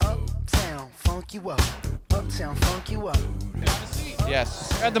funk you up. Uptown funk you up.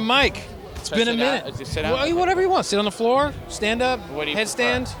 Yes. Grab the mic. It's Should I been a sit down? minute. Just sit down? Well, whatever you want. Sit on the floor, stand up, What do you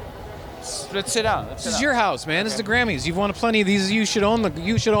headstand. Let's sit down. This is your house, man. This is the Grammys. You've won plenty of these. You should own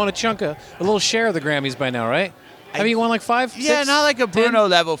a chunk of a little share of the Grammys by now, right? Have you won like 5? Yeah, 6, not like a 10? Bruno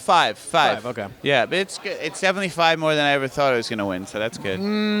level. Five. Okay. Yeah, but it's good. It's definitely 5 more than I ever thought I was going to win, so that's good.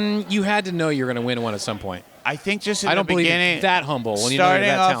 You had to know you were going to win one at some point. I think just in I the don't believe beginning, you're that humble when you know you're starting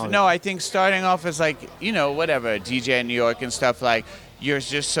that off. talented. No, I think starting off as like whatever DJ in New York and stuff like. You're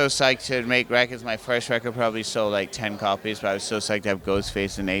just so psyched to make records. My first record probably sold like 10 copies, but I was so psyched to have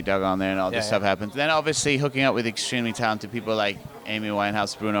Ghostface and Nate Dogg on there and all this stuff happens. Then obviously hooking up with extremely talented people like Amy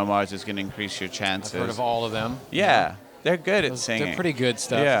Winehouse, Bruno Mars is going to increase your chances. I've heard of all of them. Yeah, they're good at singing. They're pretty good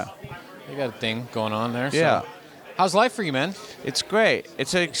stuff. Yeah. They got a thing going on there. Yeah. So. How's life for you, man? It's great.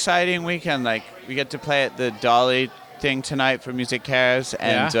 It's an exciting weekend. Like we get to play at the Dolly thing tonight for Music Cares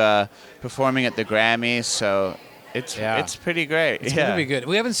and performing at the Grammys. So it's pretty great. It's going to be good.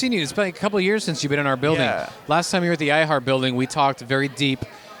 We haven't seen you. It's been a couple of years since you've been in our building. Yeah. Last time you were at the iHeart building, we talked very deep.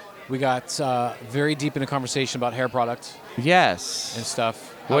 We got very deep in a conversation about hair product Yes. and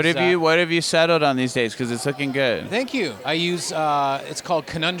stuff. What How's have you settled on these days? Because it's looking good. Thank you. I use it's called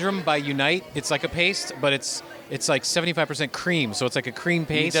Conundrum by Unite. It's like a paste, but it's like 75% cream, so it's like a cream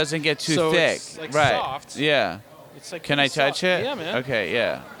paste. It doesn't get too so thick. It's like right. soft. Yeah. It's like Can I touch soft. it? Yeah, man. Okay,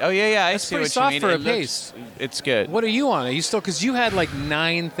 yeah. Oh, yeah, I That's see pretty what soft you mean. for a It looks- paste. It's good. What are you on? Are you still? Because you had like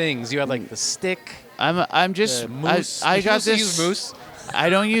 9 things. You had like the stick. I'm just the mousse. I You got used to this. use mousse. I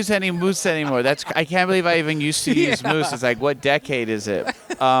don't use any mousse anymore. I can't believe I even used to use Yeah. mousse. It's like, what decade is it?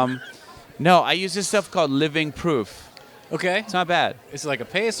 No, I use this stuff called Living Proof. Okay. It's not bad. It's like a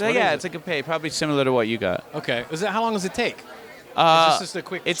paste. So What yeah, is it's it? like a pay, probably similar to what you got. Okay. How long does it take? Is this just a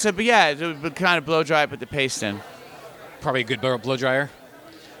quick? It's kind of blow dry, put the paste in. Probably a good blow dryer.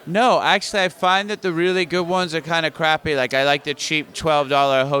 No, actually, I find that the really good ones are kind of crappy. Like I like the cheap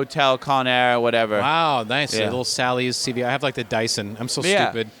 $12 Hotel Conair or whatever. Wow, nice. Yeah. Little Sally's CV. I have like the Dyson. I'm so But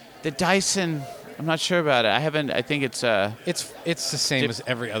yeah, stupid. the Dyson, I'm not sure about it. I think it's It's the same as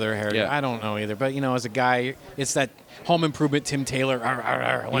every other hair. Yeah. I don't know either. But as a guy, it's that home improvement Tim Taylor.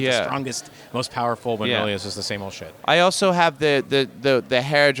 I want the Yeah. strongest, most powerful, but Yeah. really it's just the same old shit. I also have the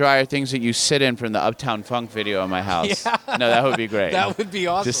hair dryer things that you sit in from the Uptown Funk video in my house. Yeah. No, that would be great. That would be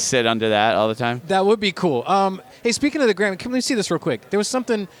awesome. Just sit under that all the time. That would be cool. Hey, speaking of the Grammy, can we see this real quick? There was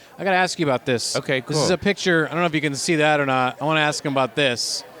something I got to ask you about this. Okay, This is cool. a picture. I don't know if you can see that or not. I want to ask him about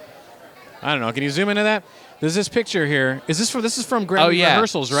this. I don't know. Can you zoom into that? There's this picture here. This is from Grammy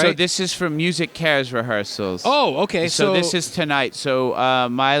rehearsals, right? So this is from Music Cares rehearsals. Oh, okay. So this is tonight. So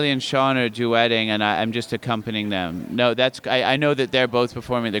Miley and Sean are duetting, and I'm just accompanying them. No, I know that they're both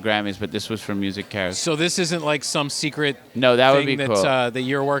performing at the Grammys, but this was from Music Cares. So this isn't like some secret No, that would thing be that, cool. that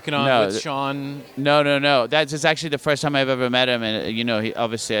you're working on No, with Sean. No. That's actually the first time I've ever met him, and he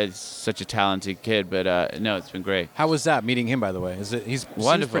obviously is such a talented kid. But no, it's been great. How was that meeting him, by the way? He's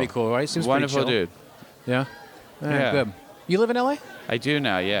Wonderful. Seems pretty cool, right? Seems Wonderful pretty chill. dude. Yeah. All right, Yeah. good. You live in LA? I do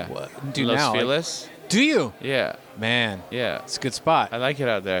now, yeah. Do Los now? Feliz? Do you? Yeah, Man, yeah. it's a good spot. I like it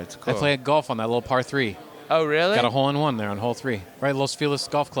out there. It's cool. I play golf on that little par 3. Oh, really? Got a hole-in-one there on hole 3. Right, Los Feliz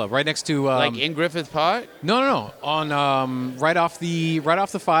Golf Club, right next to. Like in Griffith Park? No. On right off the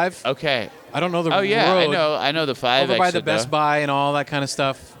 5. Okay. I don't know the Oh yeah, road. I know the 5 Over by the exit, Best though. Buy and all that kind of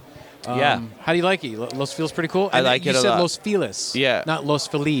stuff. Yeah. How do you like it? Los Feliz pretty cool? I And like you it a said lot. Los Feliz. Yeah. Not Los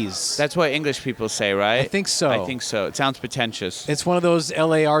Feliz. That's what English people say, right? I think so. I think so. It sounds pretentious. It's one of those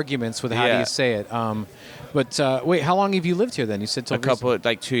LA arguments with how do Yeah. you say it. But wait, how long have you lived here then? You said till a couple,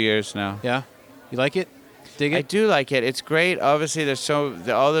 like 2 years now. Yeah? You like it? Dig it? I do like it. It's great. Obviously, there's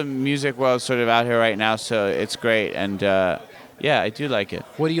all the music world's sort of out here right now, so it's great. And yeah, I do like it.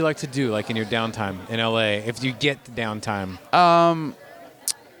 What do you like to do, like in your downtime in LA? If you get the downtime,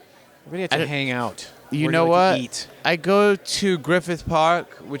 where do you have to hang out? You Where do know like what? To eat? I go to Griffith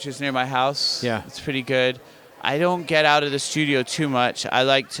Park, which is near my house. Yeah. It's pretty good. I don't get out of the studio too much. I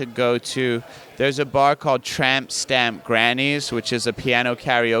like to go to, there's a bar called Tramp Stamp Granny's, which is a piano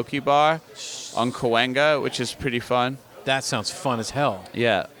karaoke bar on Cahuenga, which is pretty fun. That sounds fun as hell.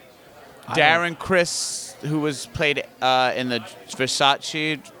 Yeah. I Darren Criss, who was played in the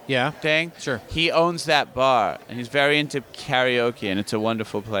Versace Yeah. thing, Sure. he owns that bar, and he's very into karaoke, and it's a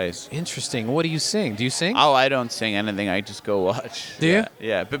wonderful place. Interesting. What do you sing? Do you sing? Oh, I don't sing anything. I just go watch. Do you?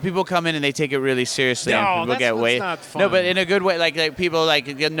 Yeah. But people come in and they take it really seriously, No, and people that's get what's way. not fun. No, but in a good way. Like people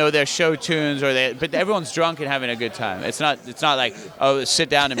know their show tunes, but everyone's drunk and having a good time. It's not like, oh, sit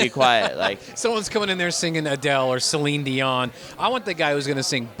down and be quiet. Like Someone's coming in there singing Adele or Celine Dion. I want the guy who's going to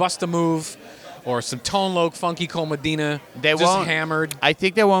sing Bust a Move, or some Tone Loc, Funky Cole Medina, They just won't- hammered. I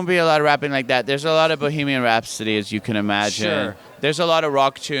think there won't be a lot of rapping like that. There's a lot of Bohemian Rhapsody, as you can imagine. Sure. There's a lot of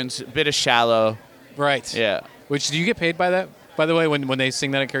rock tunes, a bit of Shallow. Right. Yeah. Which, do you get paid by that, by the way, when they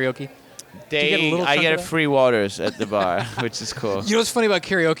sing that at karaoke? get a little I chunk get of a that? free waters at the bar, which is cool. You know what's funny about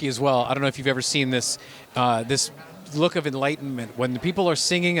karaoke as well? I don't know if you've ever seen this this look of enlightenment. When the people are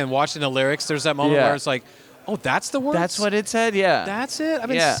singing and watching the lyrics, there's that moment Yeah. where it's like, oh, that's the words? That's what it said, yeah. That's it? I've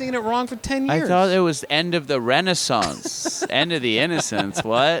been Yeah. singing it wrong for 10 years. I thought it was end of the Renaissance, end of the innocence.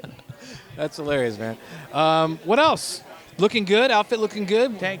 What? That's hilarious, man. What else? Looking good. Outfit looking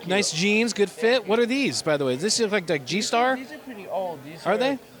good. Thank you. Nice jeans. Good fit. What are these, by the way? Does this look like G-Star? These are pretty old. These Are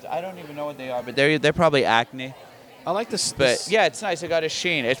they? I don't even know what they are, but they're probably Acne. I like this. But yeah, it's nice. I got a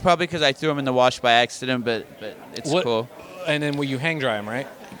sheen. It's probably because I threw them in the wash by accident, but it's cool. And then you hang dry them, right?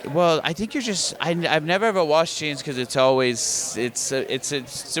 Well, I think you're just. I've never ever washed jeans because it's always it's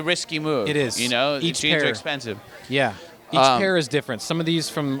a risky move. It is. You know, Each jeans pair. are expensive. Yeah. Each pair is different. Some of these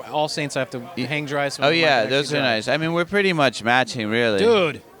from All Saints I have to hang dry. Some Oh of them I yeah, can those actually are dry. nice. I mean, we're pretty much matching, really.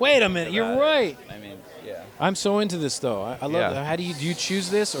 Dude, wait a minute. You're right. I mean, yeah. I'm so into this though. I love Yeah. that. How do you choose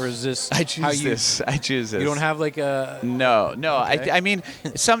this, or is this I choose how you, this. I choose this. You don't have like a No. Okay. I mean,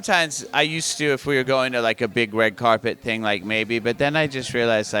 sometimes I used to, if we were going to like a big red carpet thing, like maybe, but then I just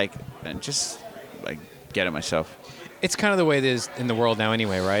realized like, just like get it myself. It's kind of the way it is in the world now,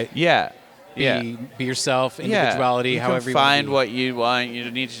 anyway, right? Yeah. Be yourself, individuality, You however can find you want what you want. You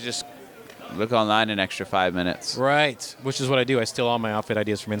need to just look online an extra 5 minutes. Right, which is what I do. I steal all my outfit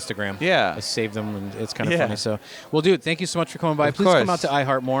ideas from Instagram. Yeah. I save them, and it's kind of Yeah. funny. So, well, dude, thank you so much for coming by. Of Please course. come out to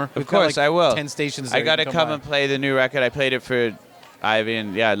iHeart more. Of course, I will. 10 stations. I there. got to You can come by. and play the new record. I played it for Ivy,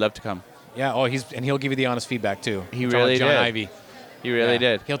 and yeah, I'd love to come. Yeah. Oh, he'll give you the honest feedback too. He I'm talking really about John did. Ivy. He really Yeah.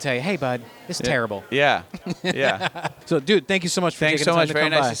 did. He'll tell you, hey, bud, it's terrible. Yeah. Yeah. So, dude, thank you so much for Thanks taking so the time much. to Very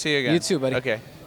come nice by. to see you again. You too, buddy. Okay.